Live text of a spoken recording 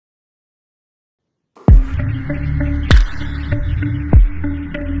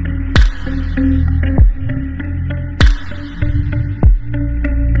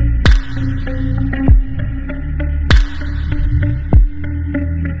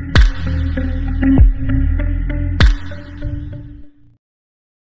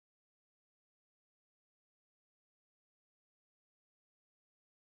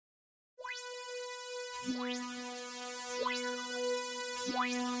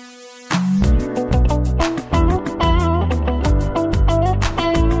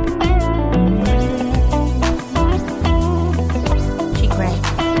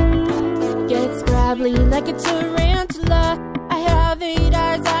Get scrabbly like a tarantula. I have 8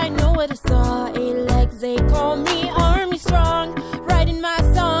 eyes, I know what I saw. 8 legs, they call me army strong. Writing my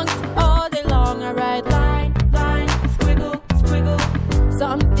songs all day long. I write line, line, squiggle, squiggle.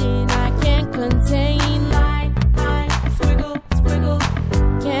 Something I can't contain. Line, line, squiggle, squiggle.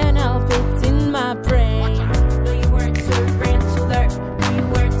 Can't help it in my brain. No, you weren't Tarantualert. No, you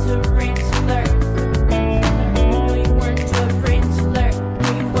weren't Tarantualert. No, you weren't Tarantualert. No,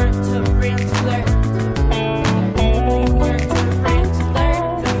 you weren't Tarantualert. No, you weren't Tarantualert. No, you weren't Tarantualert.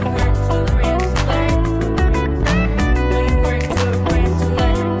 No, you weren't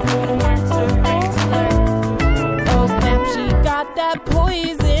Tarantualert. No, you weren't Tarantualert. Oh snap, she got that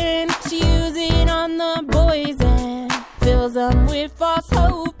poison. She use it on the boys and fills them with false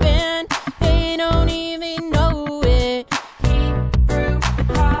hope.